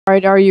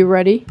Alright, are you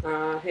ready?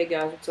 Hey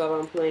guys, what's up?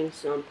 I'm playing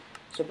some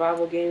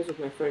survival games with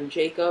my friend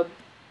Jacob.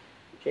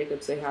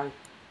 Jacob, say hi.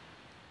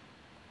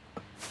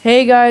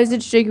 Hey guys,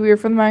 it's Jacob here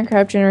from the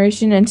MineCraft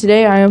generation, and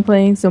today I am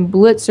playing some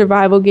Blitz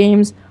survival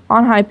games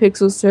on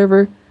Hypixel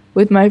server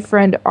with my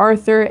friend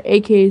Arthur,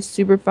 aka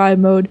Super 5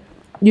 Mode.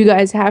 You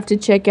guys have to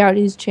check out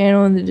his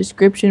channel in the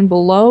description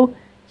below.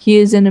 He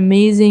is an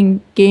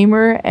amazing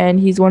gamer, and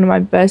he's one of my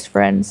best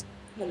friends.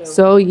 Hello.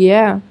 So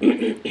yeah,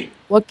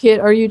 what kit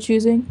are you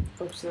choosing?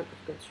 Oh snap,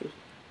 I forgot to choose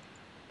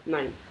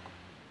 9. I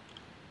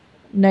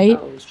Knight?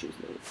 always choose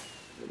 9.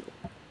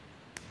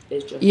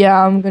 It's just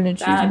Yeah, I'm gonna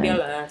choose Knight.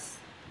 fabulous.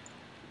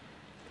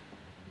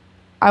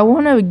 I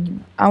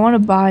wanna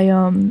buy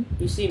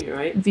You see me,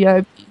 right?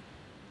 VIP.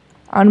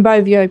 I wanna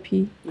buy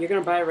VIP. You're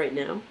gonna buy it right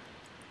now?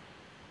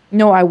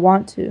 No, I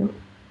want to.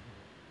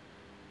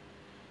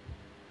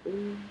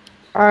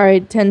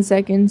 Alright, 10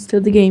 seconds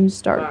till the game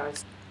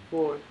starts. 5,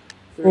 4,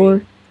 3,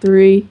 4,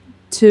 3,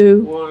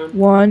 2,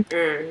 1.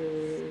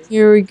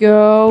 Here we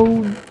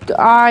go.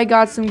 I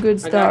got some good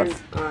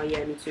stuff.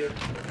 Yeah, me too.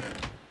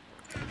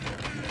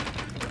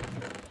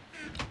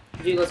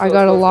 I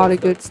got a lot of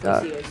good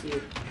stuff. I see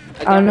you.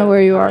 I don't know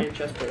where you are.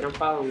 I'm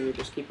following you,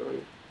 just keep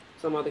running.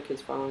 Some other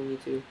kids following you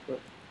too, but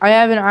I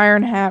have an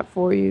iron hat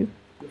for you.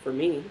 for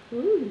me.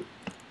 Ooh.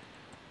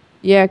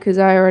 Yeah, because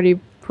I already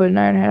put an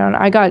iron hat on.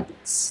 I got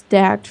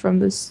stacked from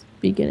this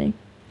beginning.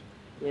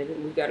 Yeah,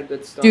 we got a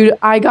good start. Dude,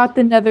 I got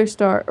the nether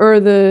star, or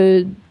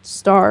the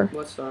star.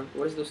 What star?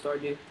 What does the star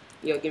do?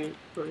 Yeah, give me.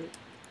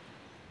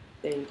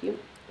 Thank you.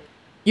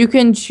 You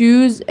can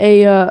choose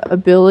a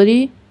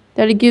ability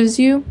that it gives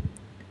you.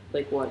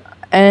 Like what?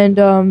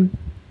 And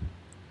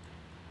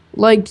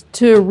like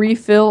to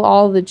refill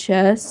all the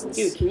chests.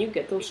 Dude, can you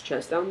get those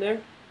chests down there?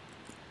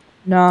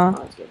 Nah.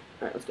 Oh, let's go.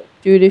 Alright, let's go.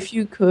 Dude, if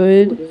you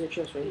could. Ooh, there's a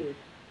chest right here.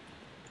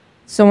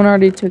 Someone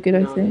already took it,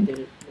 No, I think. they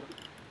didn't.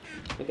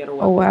 I got a weapon.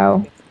 Oh,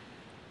 wow.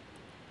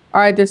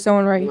 Alright, there's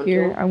someone right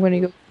here. Kill? I'm gonna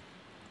go.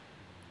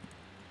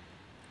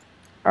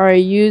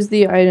 Alright, use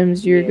the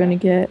items you're gonna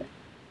get.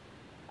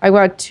 I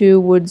got 2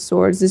 wood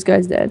swords. This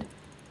guy's dead.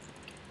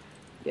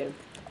 Get him.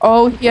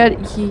 Oh,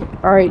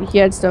 alright, he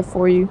had stuff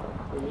for you.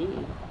 For me?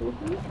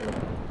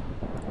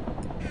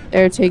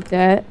 There, take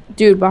that.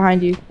 Dude,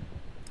 behind you.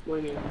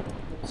 What do you mean?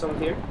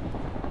 Someone here?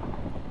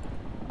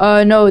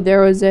 No,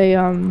 there was a,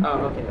 Oh,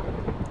 okay.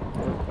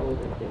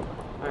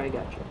 Alright, I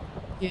got you.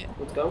 Yeah.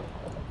 Let's go.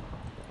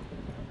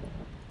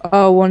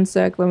 Oh, 1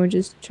 sec. Let me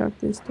just chuck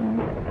this down.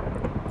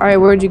 Alright,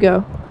 where'd you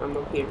go? I'm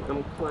up here.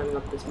 I'm climbing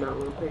up this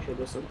mountain. I'm pretty sure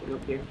there's something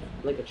up here.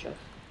 Like a chest.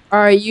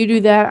 Alright, you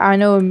do that. I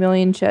know a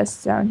million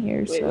chests down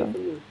here, Wait, so. wait for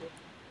me.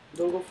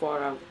 Don't go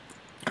far out,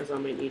 because I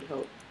might need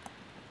help.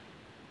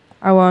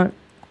 I won't.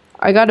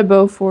 I got a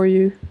bow for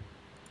you.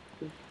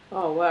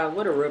 Oh wow,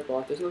 what a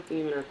ripoff. There's nothing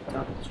even at the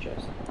top of this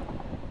chest.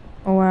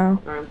 Oh, wow.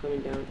 Alright, I'm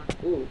coming down.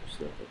 Ooh,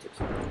 snap, that took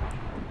some time.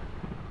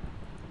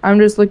 I'm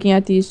just looking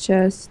at these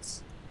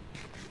chests.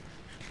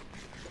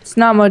 It's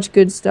not much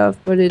good stuff,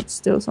 but it's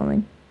still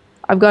something.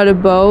 I've got a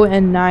bow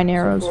and 9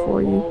 arrows So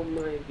for you. all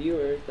my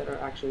viewers that are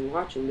actually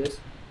watching this,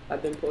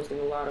 I've been posting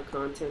a lot of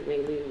content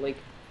lately, like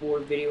 4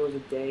 videos a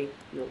day,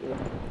 no,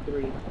 like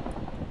 3.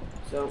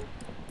 So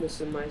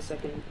this is my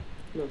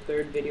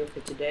third video for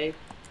today,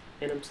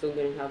 and I'm still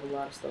gonna have a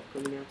lot of stuff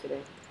coming out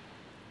today.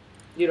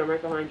 Dude, I'm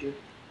right behind you.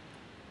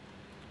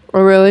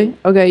 Oh, really?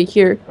 Okay,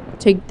 here.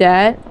 Take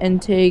that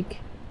and take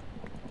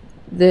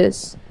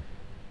this.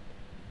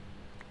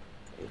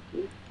 Thank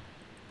you.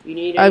 You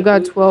need I've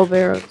got food? 12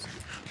 arrows.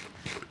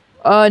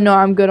 No,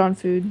 I'm good on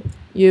food.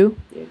 You?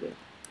 Yeah, good.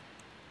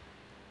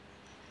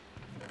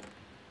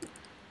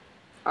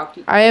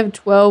 I have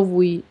 12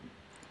 wheat.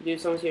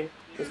 Dude, someone's here.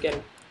 Let's get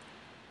him.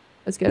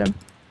 Let's get him.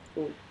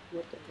 Ooh,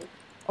 what the heck?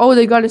 Oh,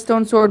 they got a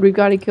stone sword. We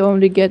gotta kill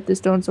him to get the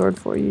stone sword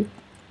for you.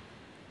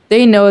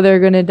 They know they're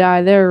gonna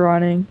die. They're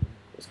running.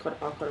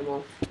 I'll cut him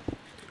off.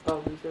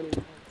 Oh, he's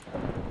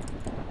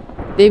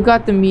running. They've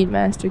got the meat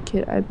master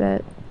kit, I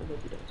bet. I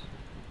hope he does.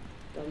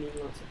 That'll mean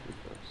lots of food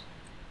for us.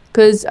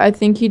 Cause I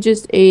think he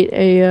just ate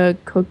a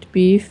cooked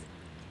beef,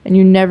 and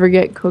you never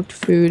get cooked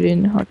food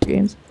in Hunger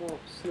Games. Oh,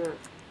 snap.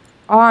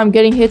 Oh, I'm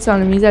getting hits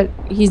on him.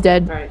 He's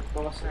dead. Alright,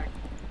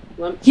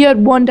 awesome. He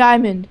had 1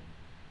 diamond.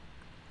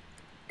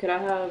 Could I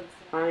have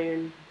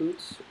iron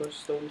boots or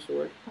stone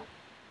sword?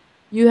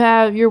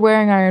 You're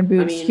wearing iron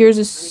boots. I mean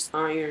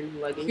iron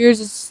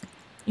leggings.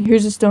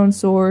 Here's a stone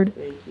sword.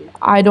 Thank you.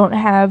 I don't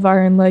have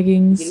iron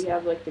leggings. Did he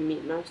have like the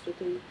meat master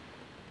thing?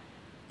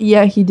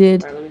 Yeah, he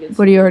did. Alright, let me get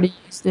But he already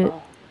used it.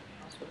 Oh,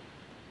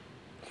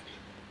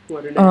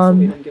 what an asshole,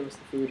 he didn't give us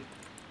the food.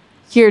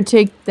 Here,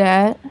 take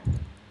that.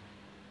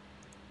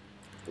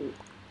 Ooh,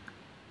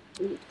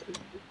 thank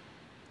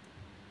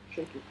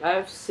you. I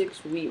have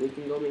 6 wheat. We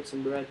can go make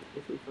some bread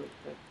if we find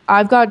bread.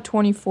 I've got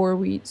 24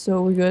 wheat,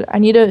 so we're good.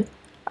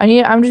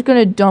 I'm just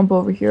gonna dump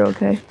over here,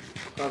 okay?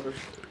 Cover.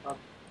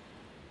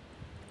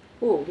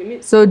 Ooh, give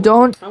me. So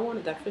don't. I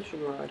wanted that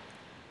fishing rod.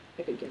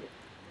 I could get it.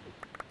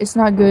 It's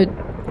not good.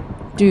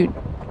 Dude,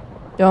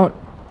 don't.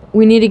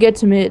 We need to get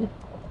to mid.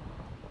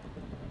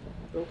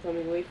 Don't come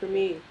away from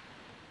me.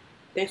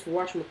 Thanks for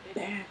watching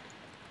my back,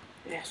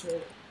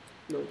 asshole.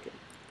 No, okay.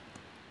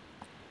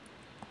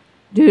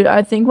 Dude,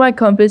 I think my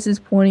compass is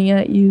pointing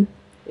at you.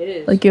 It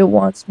is. Like it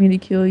wants me to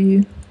kill you.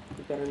 You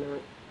better not.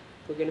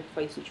 We're gonna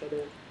face each other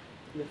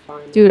in the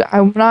final. Dude,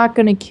 I'm not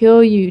gonna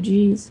kill you,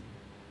 jeez.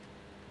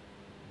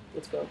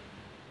 Let's go.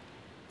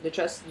 Do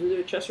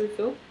the chests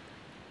refill?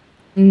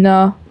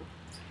 No.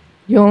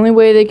 The only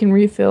way they can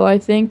refill, I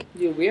think,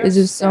 Dude, we are is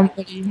if stacked.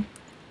 somebody...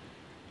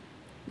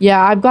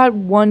 Yeah, I've got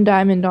 1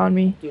 diamond on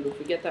me. Dude, if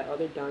we get that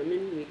other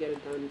diamond, we get a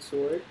diamond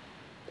sword.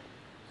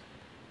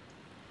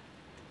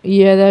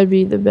 Yeah, that'd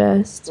be the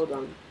best. Hold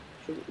on.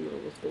 No,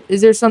 let's go.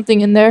 Is there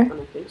something in there? I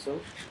don't think so.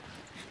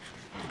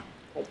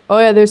 Oh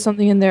yeah, there's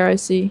something in there, I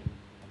see.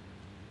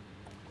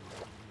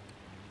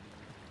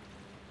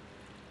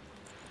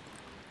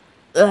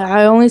 Ugh,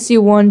 I only see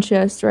 1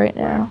 chest right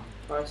now.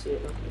 Oh, I see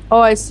it. Okay. Oh,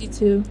 I see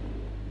 2.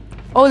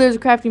 Oh, there's a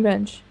crafting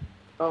bench.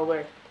 Oh,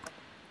 where?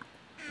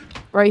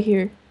 Right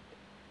here.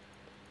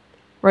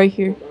 Right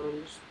here. Hold on,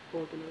 I'm just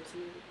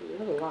organizing everything. We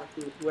have a lot of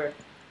things. Where?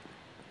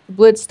 The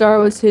Blitz star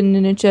was hidden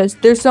in a chest.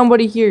 There's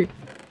somebody here.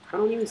 I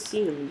don't even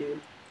see him,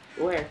 dude.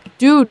 Where?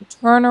 Dude,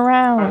 turn Alright,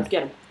 around. let's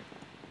get him.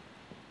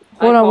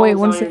 Hold on, wait,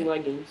 one 1 second. second.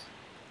 Leggings.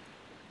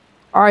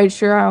 Alright,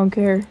 sure, I don't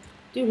care.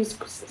 Dude,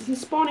 he's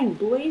spawning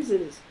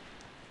blazes.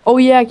 Oh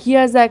yeah, he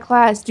has that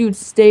class. Dude,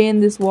 stay in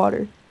this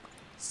water.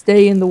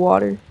 Stay in the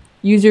water.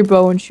 Use your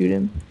bow and shoot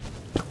him.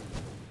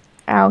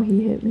 Ow,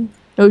 he hit me.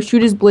 No,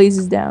 shoot his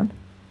blazes down.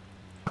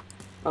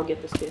 I'll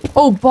get this kid.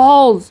 Oh,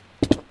 balls!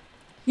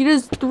 He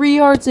does 3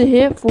 hearts a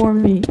hit for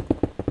me.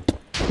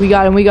 We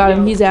got him,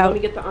 he's Let out. me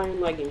get the iron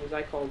leggings,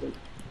 I called him.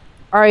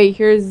 Alright,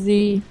 here's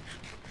the...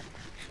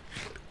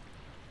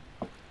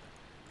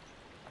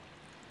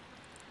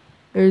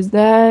 There's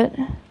that.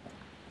 I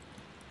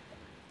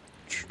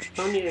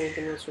don't need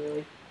anything else,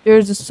 really.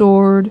 There's a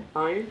sword.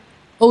 Iron?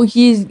 Oh,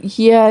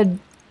 he had...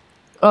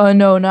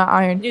 no, not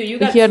iron. Dude, you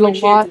got he had some a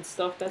lot. enchanted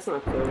stuff. That's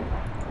not fair.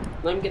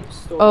 Let me get the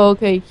store. Oh,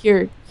 okay.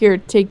 Here,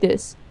 take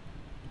this.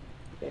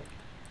 Okay.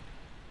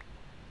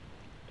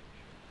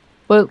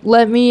 But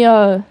let me,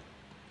 What?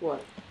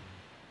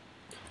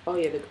 Oh,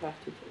 yeah, the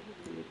crafting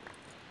table.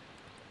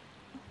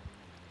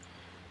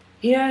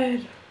 He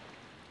had...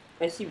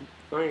 I see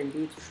iron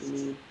boots if you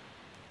need.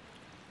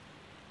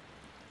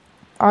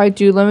 Alright,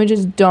 dude, let me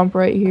just dump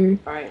right here.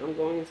 Alright, I'm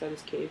going inside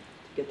this cave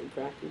to get the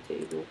crafting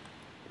table.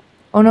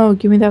 Oh no,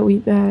 give me that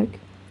wheat back.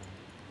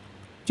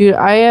 Dude,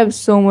 I have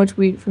so much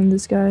wheat from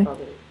this guy. Oh,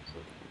 there it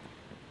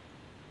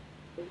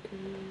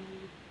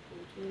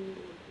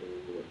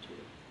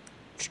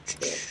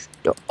is.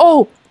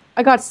 Oh!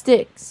 I got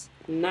sticks.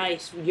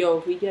 Nice. Yo,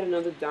 if we get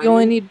another diamond... You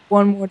only need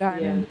 1 more Yeah,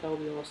 diamond. that would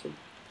be awesome.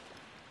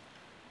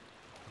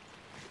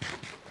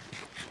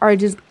 Alright,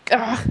 just...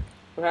 Ugh.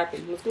 What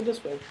happened? Let's go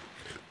this way.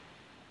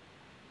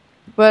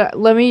 But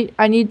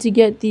I need to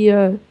get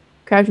the,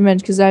 crafting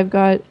bench because I've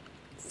got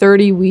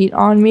 30 wheat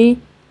on me.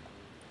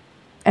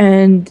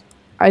 And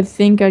I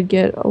think I'd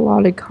get a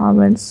lot of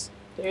comments.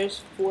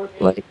 There's 4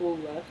 people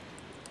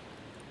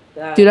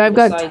left. Dude, I've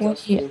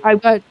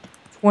got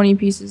 20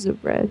 pieces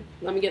of bread.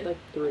 Let me get like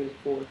 3,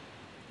 4.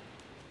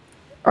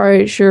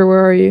 Alright, sure,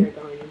 where are you? Right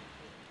behind you.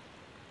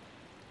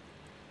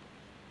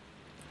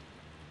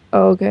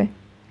 Oh, okay.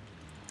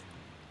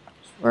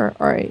 Where?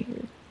 Alright,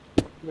 here.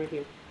 Right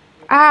here.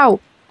 Ow!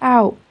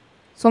 Ow!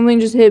 Something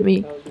just hit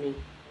me. That was me.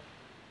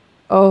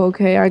 Oh,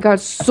 okay. I got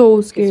so We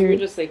were scared.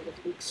 just like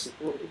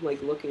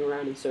looking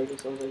around in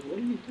circles. I was like, what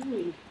are you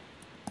doing?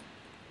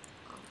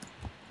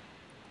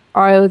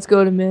 Alright, let's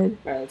go to mid.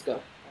 Alright, let's go.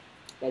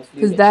 Let's do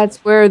Because this. that's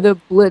where the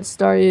Blitz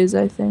star is,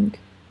 I think.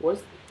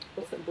 What's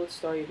the blitz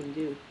star you can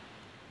do?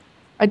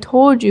 I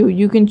told you,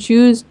 you can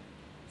choose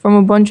from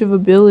a bunch of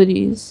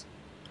abilities.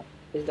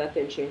 Is that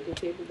the enchanting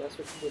table? That's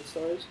what the blitz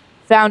star is?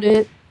 Found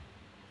it.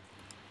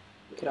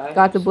 Could I Got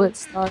have the some? Blitz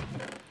star.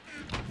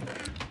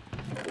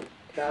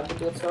 Could I have the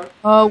blitz star?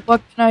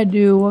 What can I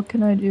do? What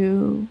can I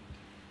do?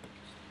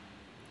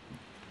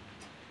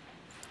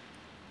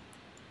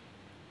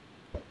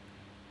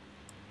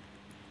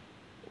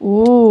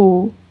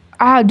 Ooh.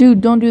 Ah,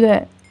 dude, don't do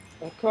that.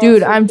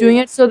 Dude, I'm doing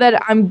it so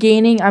that I'm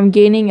gaining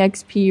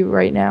XP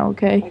right now,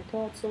 okay? I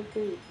caught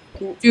something.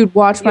 Dude,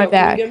 watch my Can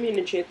back. you get me an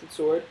enchanted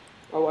sword?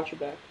 I'll watch your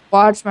back.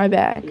 Watch my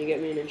back. Can you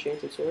get me an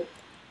enchanted sword?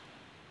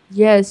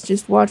 Yes,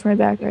 just watch my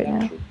back I right got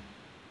now. you.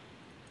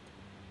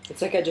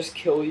 It's like I just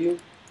kill you.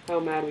 How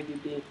mad would you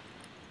be?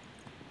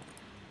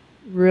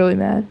 Really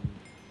mad.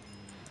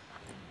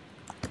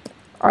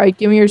 Alright,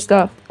 give me your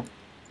stuff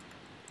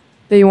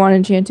that you want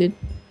enchanted.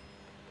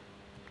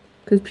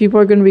 Because people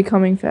are going to be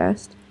coming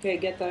fast. Okay,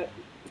 get that.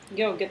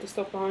 Yo, get the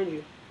stuff behind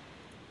you.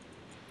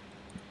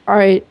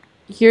 Alright,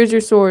 here's your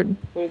sword.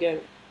 Let me get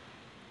it.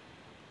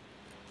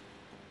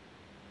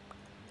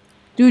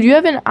 Dude, you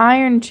have an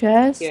iron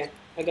chest? Yeah,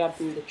 I got it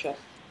from the chest.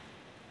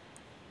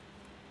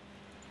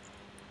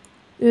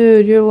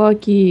 Dude, you're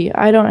lucky.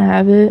 I don't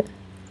have it.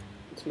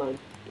 It's mine.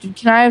 Dude,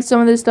 can I have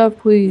some of this stuff,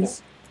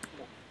 please?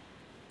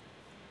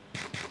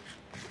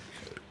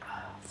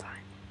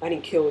 I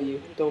didn't kill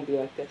you. Don't be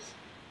like this.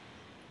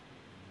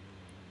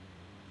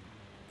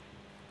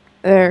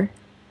 There.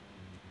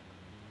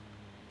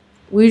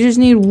 We just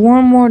need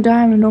one more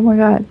diamond. Oh my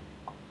god.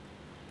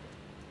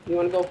 You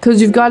wanna go?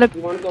 'Cause you've gotta-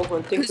 You wanna go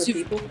hunting for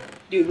people?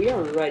 Dude, we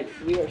are ready.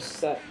 We are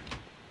set.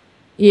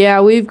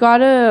 Yeah, we've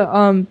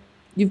gotta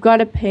you've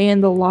gotta pay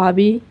in the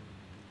lobby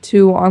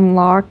to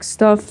unlock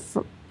stuff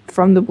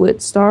from the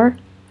Blitz Star.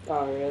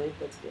 Oh, really?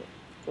 That's good.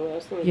 Well,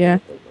 that's not Yeah.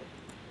 good.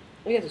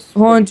 I guess it's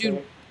Hold on, pretty dude.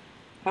 fair.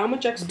 How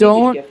much XP did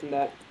Don't- you get from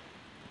that?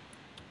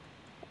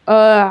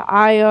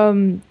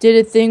 I did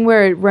a thing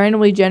where it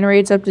randomly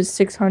generates up to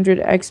 600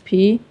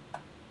 XP,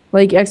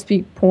 like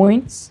XP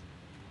points,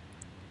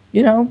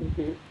 you know?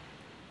 Mm-hmm.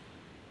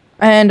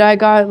 And I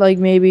got like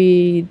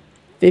maybe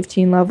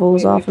 15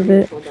 levels off of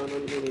it. Hold on,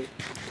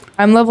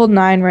 I'm level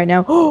 9 right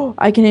now. Oh,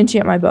 I can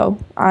enchant my bow.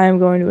 I am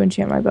going to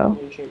enchant my bow.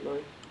 enchant mine.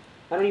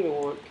 I don't even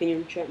want. Can you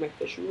enchant my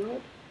fishing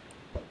rod?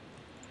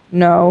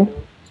 No. No,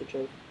 it's a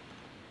joke.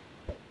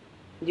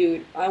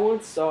 Dude, I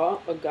once saw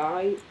a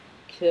guy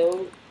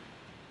kill.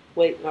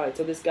 Wait, alright,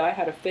 so this guy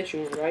had a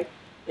fishing rod, right?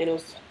 And it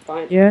was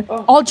fine. Yeah.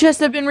 Oh. All chests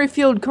have been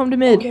refilled. Come to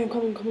mid. Okay, I'm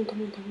coming.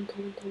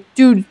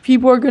 Dude,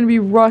 people are going to be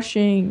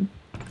rushing.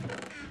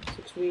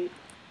 6 feet.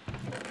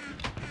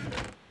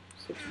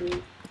 6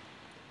 feet.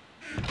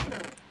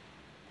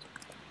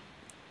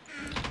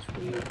 6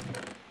 feet.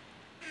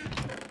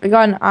 I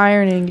got an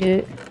iron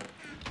ingot.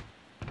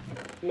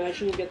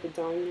 Imagine you get the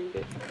diamond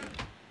ingot.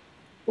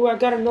 Oh, I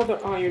got another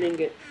iron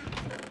ingot.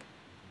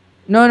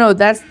 No,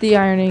 that's the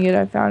iron ingot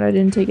I found. I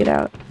didn't take it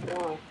out.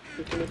 Why?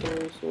 You can make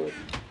another sword.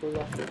 We're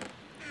lucky.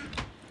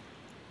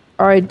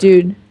 Alright,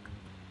 dude.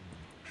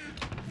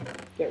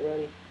 Get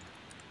ready.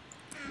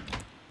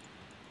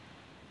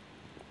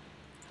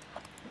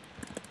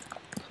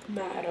 Come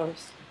at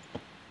us.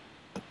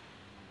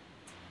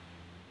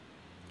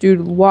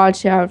 Dude,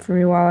 watch out for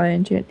me while I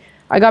enchant.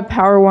 I got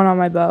power 1 on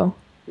my bow.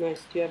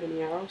 Nice. Do you have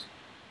any arrows?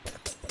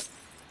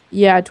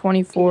 Yeah, Can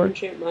you 24.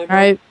 enchant my bow?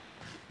 Alright.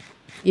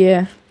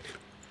 Yeah.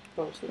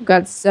 Oh, so I've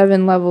got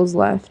 7 levels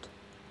left.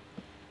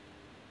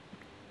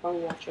 I'll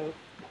watch out.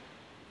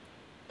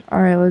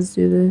 Alright, let's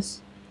do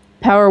this.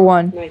 Power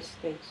 1. Nice,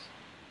 thanks.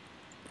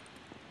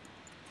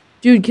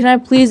 Dude, can I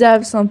please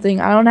have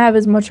something? I don't have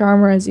as much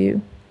armor as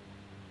you.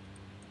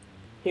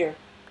 Here.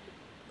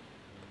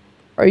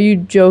 Are you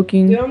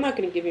joking? Dude, I'm not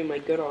gonna give you my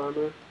good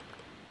armor.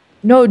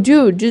 No,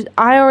 dude, just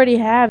I already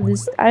have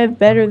this. I have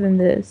better than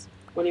this.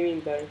 What do you mean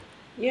better?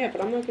 Yeah,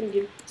 but I'm not gonna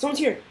give. Someone's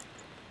here.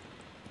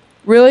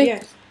 Really?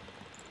 Yes.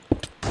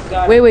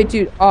 Got it. Wait,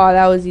 dude. Oh,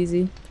 that was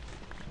easy.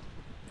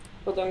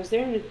 Hold on, is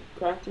there a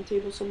crafting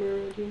table somewhere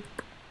around here?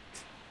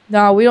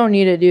 No, we don't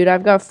need it, dude.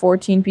 I've got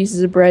 14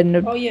 pieces of bread and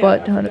a Oh yeah,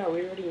 butt I ton of. forgot.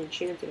 We already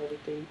enchanted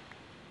everything.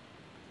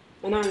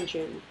 Well, not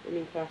enchanted. I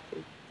mean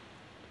crafting.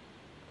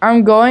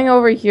 I'm going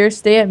over here.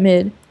 Stay at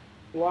mid.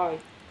 Why?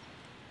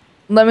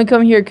 Let me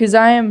come here, cause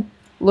I am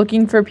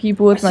looking for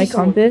people with I my see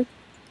someone. compass.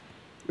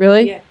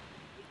 Really? Yeah.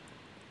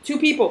 Two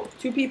people.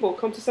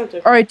 Come to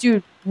center. All right,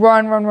 dude.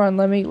 Run.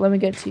 Let me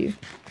get to you.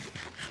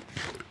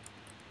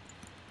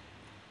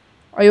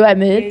 Are you at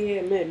mid?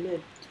 Yeah,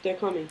 mid. They're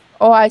coming.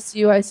 Oh, I see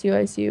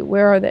you.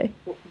 Where are they?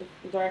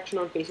 The direction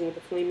I'm facing with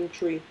the flaming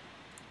tree.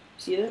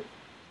 See that?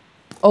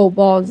 Oh,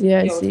 balls. Yeah,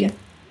 I Yo, let's see. get.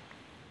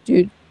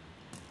 Dude,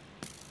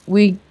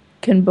 we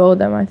can bow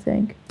them, I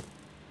think.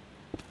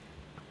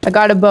 I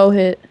got a bow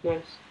hit.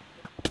 Nice.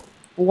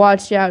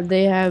 Watch out,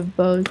 they have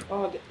bows.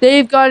 Oh,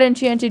 They've got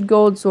enchanted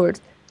gold swords.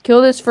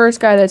 Kill this first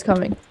guy that's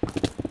coming.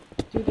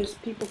 dude, there's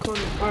people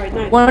coming. Alright,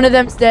 nice. One of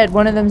them's dead.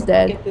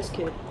 Get this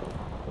kid.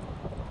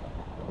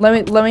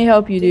 Let me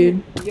help you,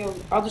 dude. Yo,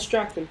 I'll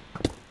distract him.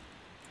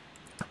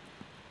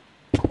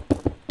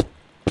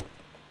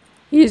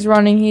 He's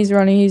running.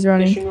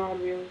 Fishing rod,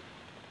 really?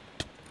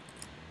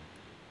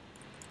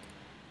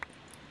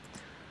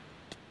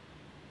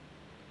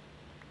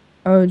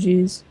 Oh,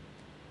 jeez.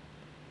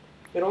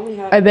 It only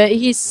had. I bet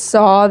he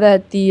saw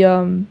that the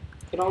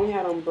It only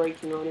had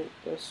unbreaking on it.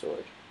 The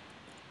sword.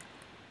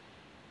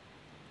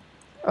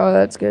 Oh,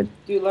 that's good.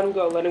 Dude, let him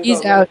go.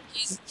 He's out.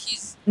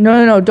 He's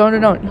no,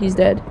 don't. He's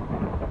dead.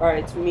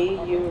 Alright, it's me,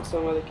 you, and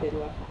some other kid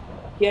left.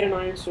 He had an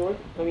iron sword.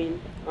 Iron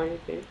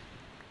thing.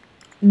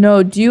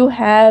 No, do you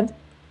have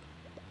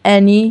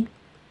any?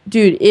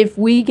 Dude, if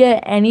we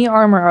get any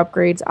armor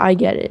upgrades, I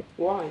get it.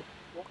 Why?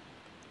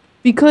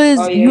 Because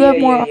Oh, yeah, you have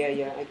more.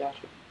 Yeah, I got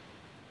you.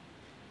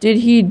 Did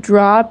he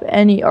drop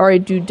any?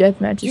 Alright, dude,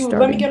 deathmatch is Dude, starting.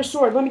 let me get a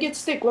sword. Let me get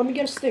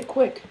a stick,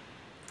 quick.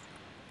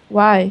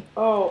 Why?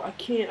 Oh, I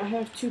can't. I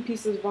have 2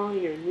 pieces of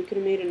iron. We could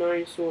have made an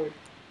iron sword.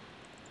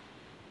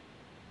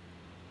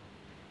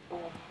 Oh,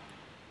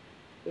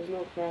 there's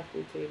no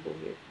crafting table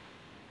here.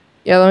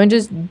 Yeah, let me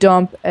just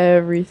dump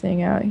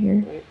everything out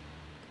here. Right.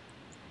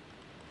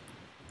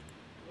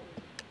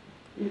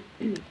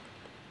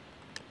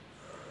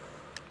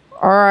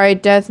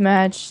 Alright,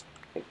 deathmatch.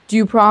 Do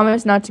you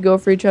promise not to go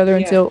for each other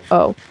until...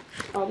 Oh.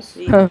 Oh, this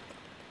is Huh. easy.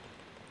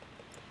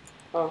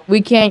 Oh.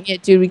 We can't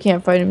yet, dude. We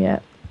can't fight him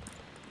yet.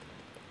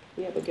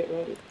 Yeah, but get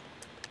ready.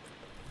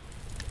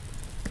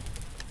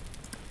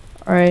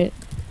 Alright.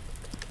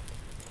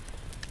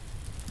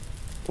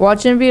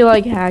 Watch him be,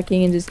 like,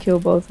 hacking and just kill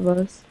both of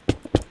us.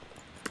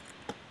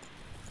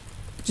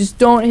 Just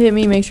don't hit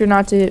me. Make sure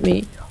not to hit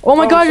me. Oh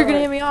my god, you're gonna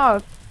sorry. hit me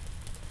off.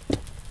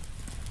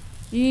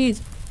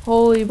 Jeez.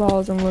 Holy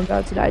balls, I'm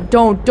about to die.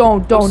 Don't.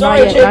 I'm Not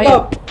sorry, yet, not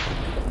yet. Jacob.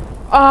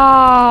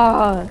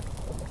 Ah.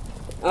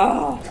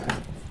 Ah,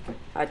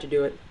 I had to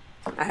do it.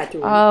 I had to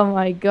win. Oh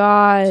my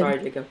god.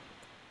 Sorry, Jacob.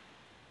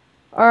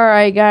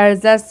 Alright,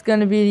 guys, that's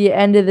gonna be the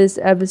end of this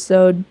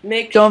episode.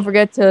 Don't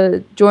forget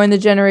to join the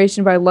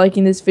generation by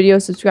liking this video,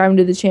 subscribing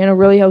to the channel,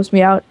 really helps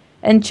me out.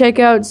 And check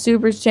out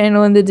Super's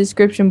channel in the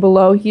description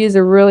below. He is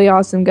a really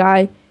awesome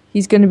guy.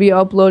 He's going to be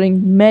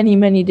uploading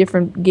many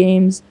different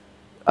games.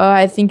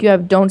 I think you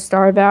have Don't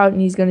Starve out,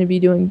 and he's going to be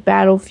doing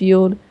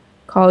Battlefield,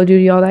 Call of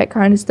Duty, all that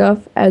kind of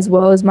stuff, as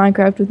well as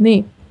Minecraft with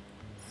me.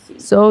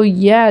 So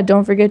yeah,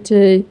 don't forget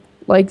to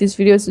like this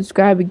video,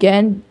 subscribe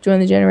again, join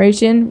the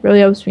generation. Really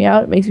helps me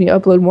out. It makes me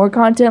upload more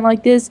content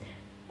like this.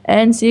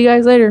 And see you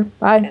guys later.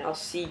 Bye. And I'll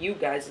see you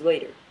guys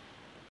later.